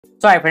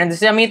So hi friends,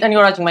 this is Amit and you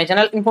are watching my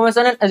channel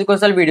Information and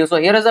Educational Video. So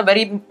here is a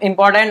very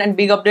important and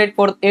big update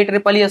for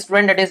AEEE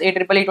student, that is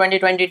AEEE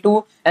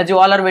 2022. As you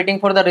all are waiting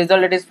for the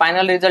result, it is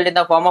final result in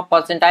the form of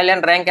percentile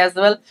and rank as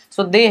well.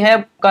 So they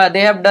have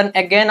done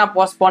again a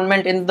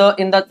postponement in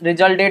the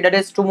result date, that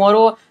is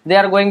tomorrow. They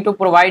are going to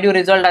provide you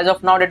result. As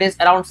of now, that is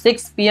around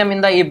 6 PM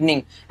in the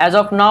evening. As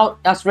of now,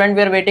 a student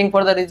we are waiting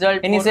for the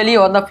result initially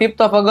on the 5th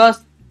of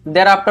August.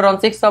 Thereafter on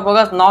 6th of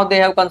August, now they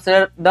have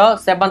considered the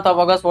 7th of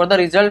August for the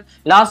result.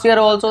 Last year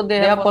also they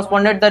have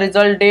postponed the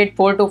result date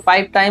 4 to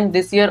 5 times.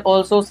 This year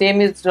also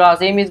same is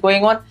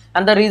going on.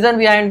 And the reason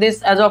behind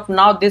this, as of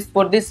now,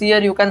 for this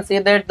year you can say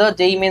that the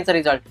JEE mains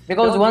result,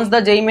 because once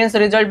the JEE mains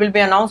result will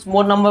be announced,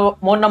 more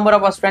number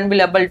of students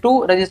will able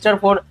to register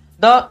for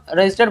the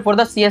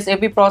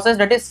CSAP process,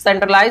 that is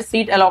centralized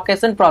seat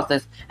allocation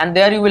process, and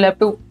there you will have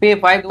to pay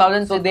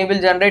 5,000, so they will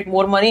generate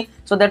more money.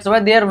 So that's why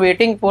they are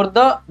waiting for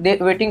the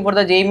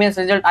JEE mains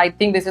result. I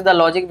think this is the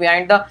logic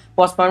behind the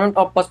postponement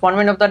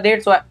of the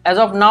date. So as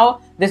of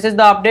now, this is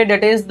the update,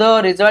 that is the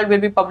result will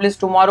be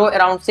published tomorrow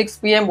around 6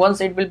 PM.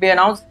 Once it will be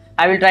announced,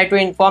 I will try to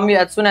inform you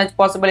as soon as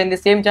possible in the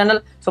same channel.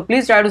 So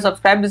please try to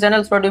subscribe the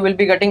channel so that you will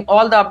be getting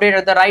all the update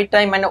at the right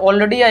time. And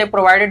already I have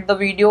provided the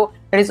video.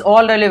 It is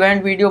all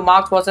relevant video,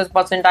 marks versus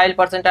percentile,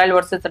 percentile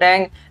versus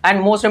rank,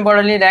 and most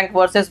importantly rank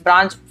versus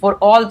branch for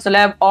all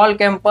SLAB, all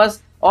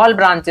campus, all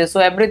branches. So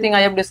everything I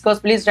have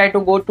discussed, please try to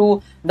go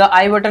to the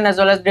I button as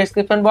well as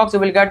description box. You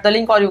will get the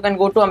link, or you can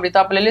go to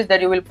Amrita playlist,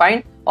 there you will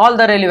find all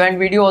the relevant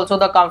video, also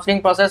the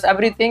counseling process,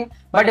 everything.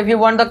 But if you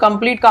want the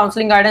complete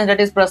counseling guidance,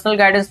 that is personal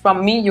guidance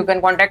from me, you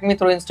can contact me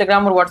through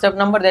Instagram or WhatsApp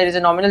number. There is a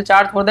nominal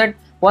charge for that.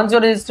 Once you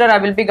register, I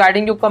will be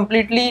guiding you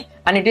completely,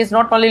 and it is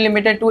not only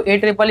limited to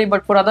AEEE,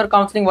 but for other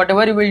counseling,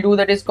 whatever you will do,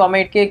 that is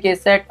COMEDK,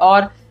 KSET,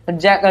 or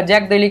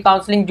Jack Daily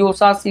Counseling,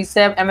 JOSA,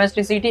 CSAP,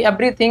 MSTCT,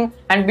 everything,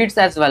 and BITS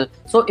as well.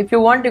 So if you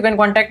want, you can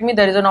contact me.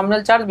 There is a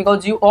nominal charge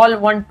because you all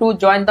want to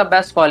join the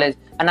best college,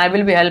 and I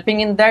will be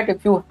helping in that.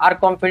 If you are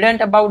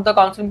confident about the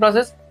counseling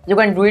process, you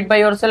can do it by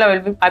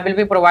yourself. I will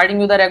be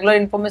providing you the regular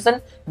information,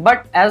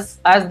 but as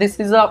this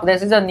is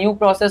a new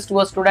process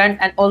to a student,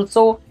 and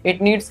also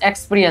it needs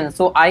experience.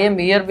 So I am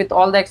here with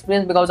all the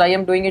experience because I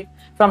am doing it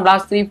from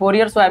last 3-4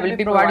 years. So I will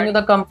be providing you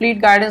the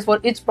complete guidance for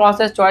each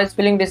process, choice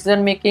filling,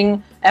 decision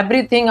making,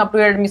 everything up to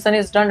your admission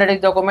is done, that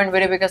is document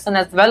verification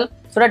as well,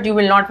 so that you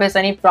will not face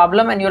any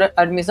problem and your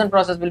admission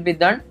process will be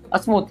done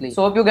smoothly.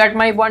 So hope you get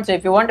my point. So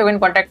if you want, you can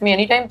contact me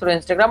anytime through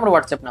Instagram or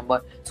WhatsApp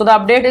number. So the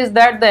update is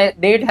that the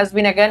date has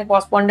been again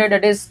postponed,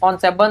 that is on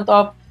 7th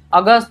of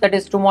August, that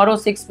is tomorrow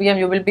 6 PM.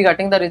 You will be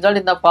getting the result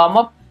in the form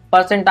of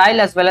percentile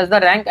as well as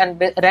the rank,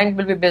 and rank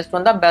will be based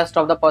on the best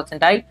of the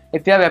percentile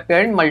if you have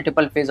appeared in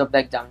multiple phase of the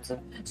examination.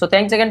 So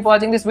thanks again for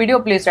watching this video.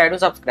 Please try to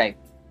subscribe.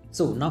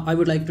 So now I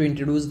would like to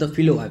introduce the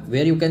Philo app,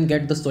 where you can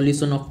get the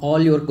solution of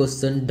all your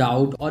question,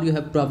 doubt, or you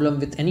have problem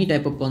with any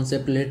type of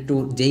concept related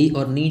to JEE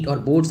or NEET or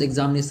boards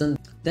examination.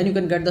 Then you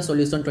can get the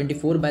solution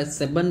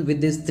 24/7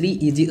 with these 3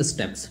 easy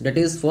steps. That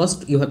is,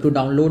 first you have to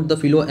download the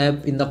Philo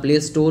app in the Play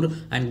Store,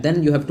 and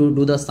then you have to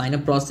do the sign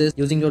up process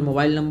using your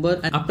mobile number.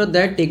 And after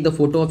that, take the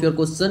photo of your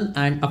question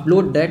and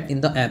upload that in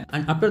the app.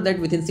 And after that,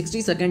 within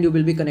 60 seconds, you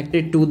will be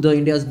connected to the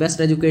India's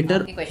best educator.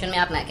 Question में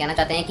आप कहना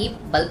चाहते हैं कि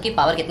bulb की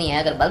power कितनी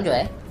है। अगर बल्ब जो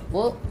है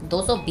वो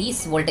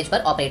 220 वोल्टेज पर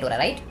ऑपरेट हो रहा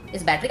है, राइट।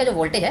 इस बैटरी का जो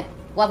वोल्टेज है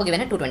वो आपको गिवन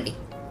है 220।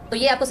 तो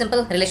ये आपको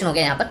सिंपल रिलेशन हो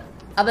गया यहाँ पर।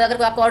 अब अगर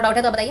कोई आपको और डाउट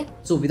है तो बताइए।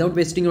 So without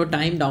wasting your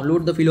time,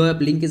 download the Philo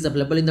app. Link is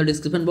available in the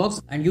description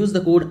box and use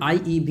the code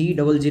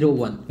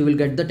IEB001. You will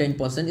get the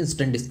 10%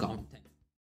 instant discount.